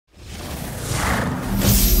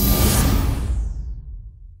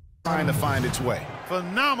trying to find its way.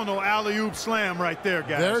 Phenomenal alley-oop slam right there,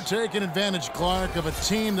 guys. They're taking advantage, Clark, of a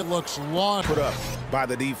team that looks lost. Put up by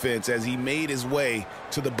the defense as he made his way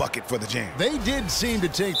to the bucket for the jam. They did seem to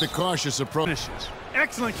take the cautious approach.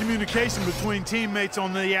 Excellent communication between teammates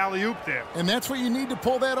on the alley-oop there. And that's what you need to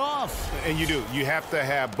pull that off. And you do. You have to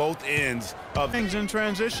have both ends of things in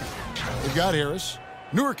transition. We've got Harris.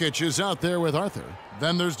 Nurkic is out there with Arthur.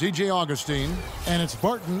 Then there's DJ Augustine. And it's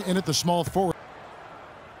Barton in at the small forward.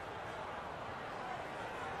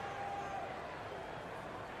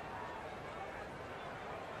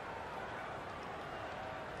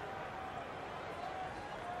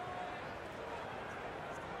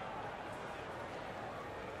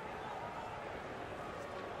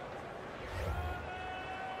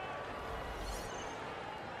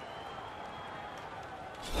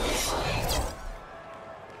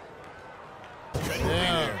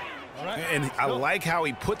 And I like how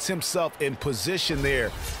he puts himself in position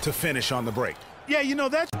there to finish on the break. Yeah, you know,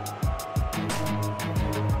 that's...